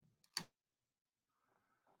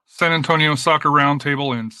San Antonio Soccer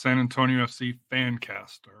Roundtable and San Antonio FC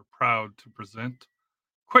Fancast are proud to present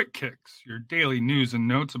Quick Kicks, your daily news and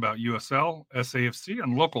notes about USL, SAFC,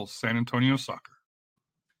 and local San Antonio soccer.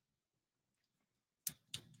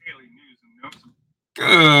 Daily news and notes.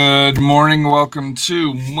 Good morning. Welcome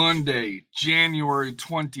to Monday, January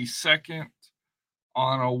 22nd,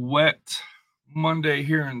 on a wet Monday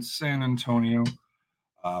here in San Antonio.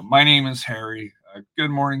 My name is Harry.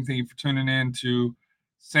 Good morning. Thank you for tuning in to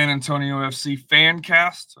San Antonio FC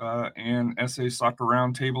Fancast and SA Soccer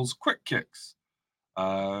Roundtable's Quick Kicks.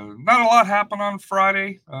 Not a lot happened on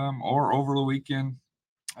Friday or over the weekend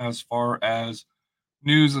as far as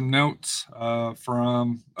news and notes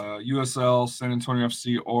from USL, San Antonio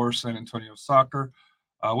FC, or San Antonio Soccer.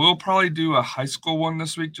 We'll probably do a high school one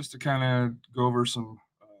this week just to kind of go over some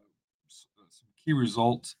key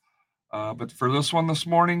results. But for this one this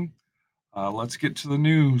morning, let's get to the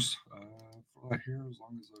news. Right here, as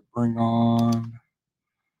long as I bring on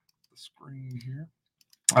the screen here.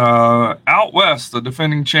 Out west, the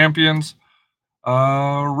defending champions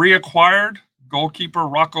reacquired goalkeeper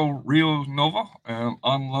Rocco Rio Nova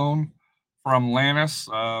on loan from Lannis.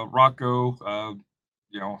 Rocco,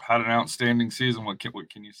 had an outstanding season. What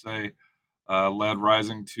can you say? Led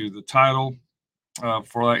Rising to the title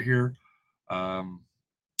for that here.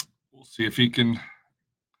 We'll see if he can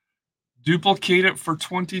duplicate it for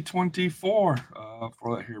 2024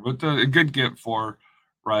 for that here. But a good get for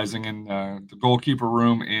Rising, and the goalkeeper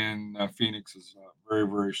room in Phoenix is very,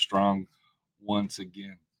 very strong once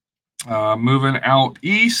again. Moving out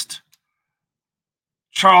east,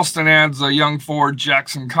 Charleston adds a young forward,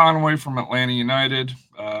 Jackson Conway from Atlanta United.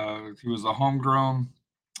 He was a homegrown,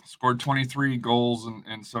 scored 23 goals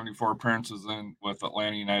and 74 appearances with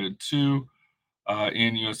Atlanta United 2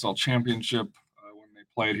 in USL Championship when they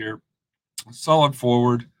played here. Solid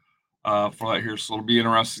forward for that here, so it'll be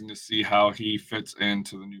interesting to see how he fits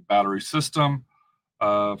into the new battery system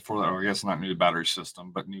for that. Or I guess not new battery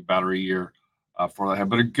system, but new battery year for that.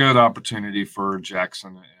 But a good opportunity for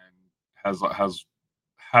Jackson, and has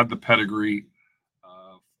had the pedigree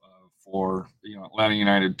for Atlanta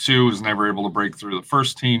United 2. Was never able to break through the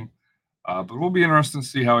first team, but it will be interesting to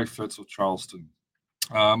see how he fits with Charleston.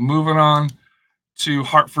 Moving on to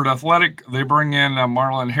Hartford Athletic, they bring in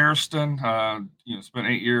Marlon Hairston. Spent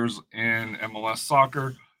 8 years in MLS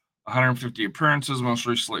soccer, 150 appearances, most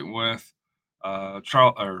recently with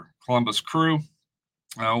Columbus Crew.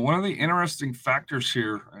 One of the interesting factors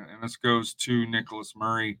here, and this goes to Nicholas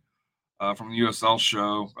Murray from the USL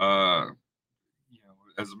show,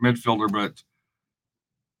 as a midfielder, but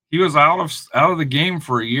he was out of the game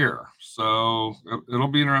for a year, so it'll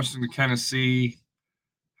be interesting to kind of see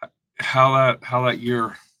how that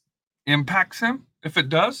year impacts him, if it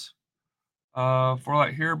does, for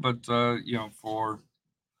that here. But for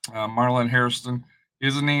Marlon Hairston, he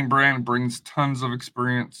is a name brand, brings tons of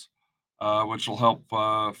experience, which will help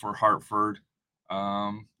for Hartford.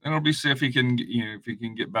 And it'll be see if he can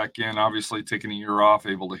get back in. Obviously, taking a year off,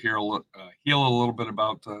 able to heal a little bit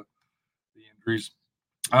about the injuries.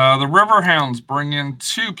 The Riverhounds bring in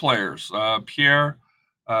 2 players, Pierre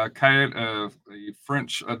Kayet, a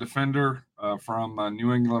French defender from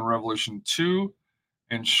New England Revolution 2,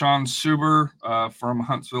 and Sean Suber from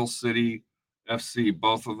Huntsville City FC.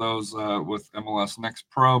 Both of those with MLS Next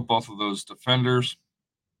Pro, both of those defenders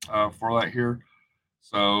for that here.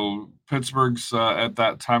 So Pittsburgh's at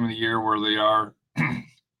that time of the year where they are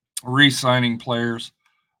re-signing players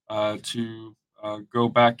to go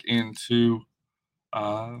back into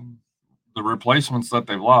the replacements that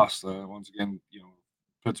they've lost. Once again,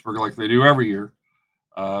 Pittsburgh, like they do every year,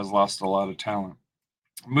 has lost a lot of talent.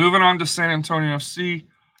 Moving on to San Antonio FC,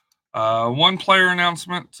 one player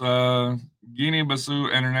announcement: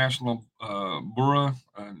 Guinea-Bissau International Bura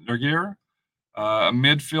Nergir, a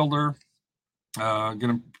midfielder, going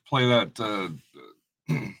to play that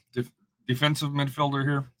defensive midfielder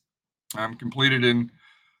here. Completed in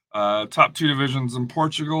top 2 divisions in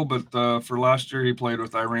Portugal, but for last year he played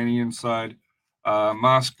with Iranian side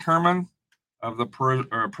Mas Kerman of the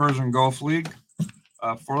Persian Gulf League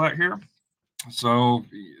for that here. So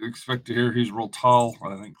expect to hear he's real tall,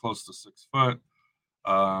 I think close to 6 foot.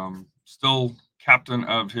 Still captain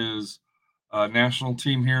of his national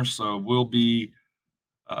team here, so will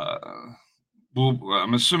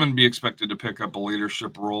I'm assuming be expected to pick up a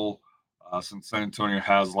leadership role since San Antonio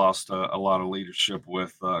has lost a lot of leadership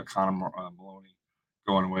with Connor Maloney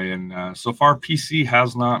going away. And so far, PC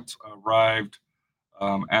has not arrived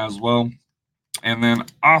as well. And then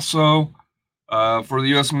also for the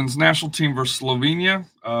U.S. men's national team versus Slovenia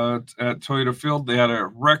at Toyota Field, they had a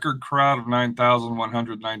record crowd of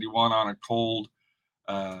 9,191 on a cold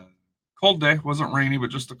Uh, Cold day, wasn't rainy,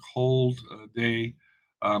 but just a cold day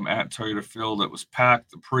at Toyota Field. It was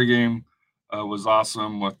packed. The pregame was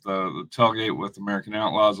awesome with the tailgate with American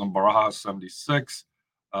Outlaws on Barajas 76.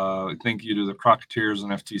 Thank you to the Crocketeers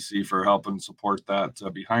and FTC for helping support that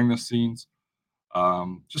behind the scenes.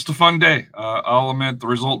 Just a fun day. I'll admit the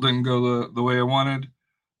result didn't go the way I wanted.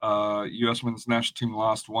 U.S. men's national team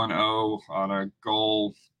lost 1-0 on a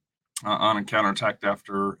goal on a counterattack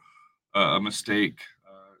after a mistake.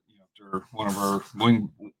 After one of our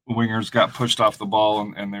wingers got pushed off the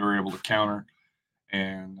ball and they were able to counter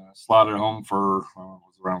and slotted home for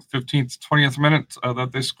was around 15th, 20th minute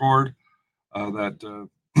that they scored. That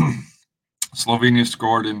Slovenia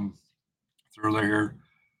scored in through there.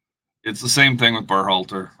 It's the same thing with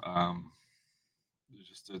Berhalter.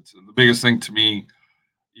 It's the biggest thing to me.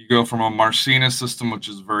 You go from a Marcinus system, which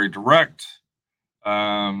is very direct,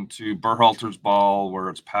 to Berhalter's ball, where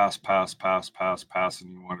it's pass,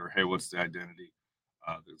 and you wonder, hey, what's the identity?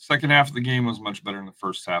 The second half of the game was much better than the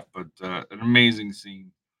first half, but an amazing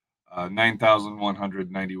scene.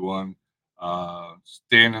 9,191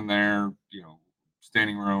 standing there,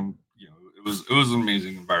 standing room. It was an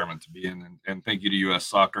amazing environment to be in, and thank you to U.S.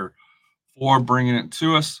 Soccer for bringing it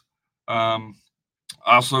to us.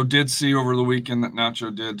 Also did see over the weekend that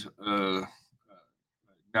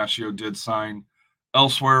Ignacio did sign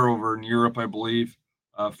elsewhere over in Europe, I believe,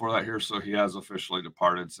 for that here. So he has officially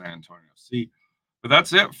departed San Antonio FC. But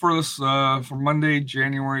that's it for this for Monday,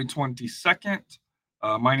 January 22nd.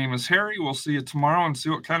 My name is Harry. We'll see you tomorrow and see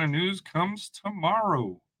what kind of news comes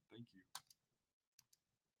tomorrow.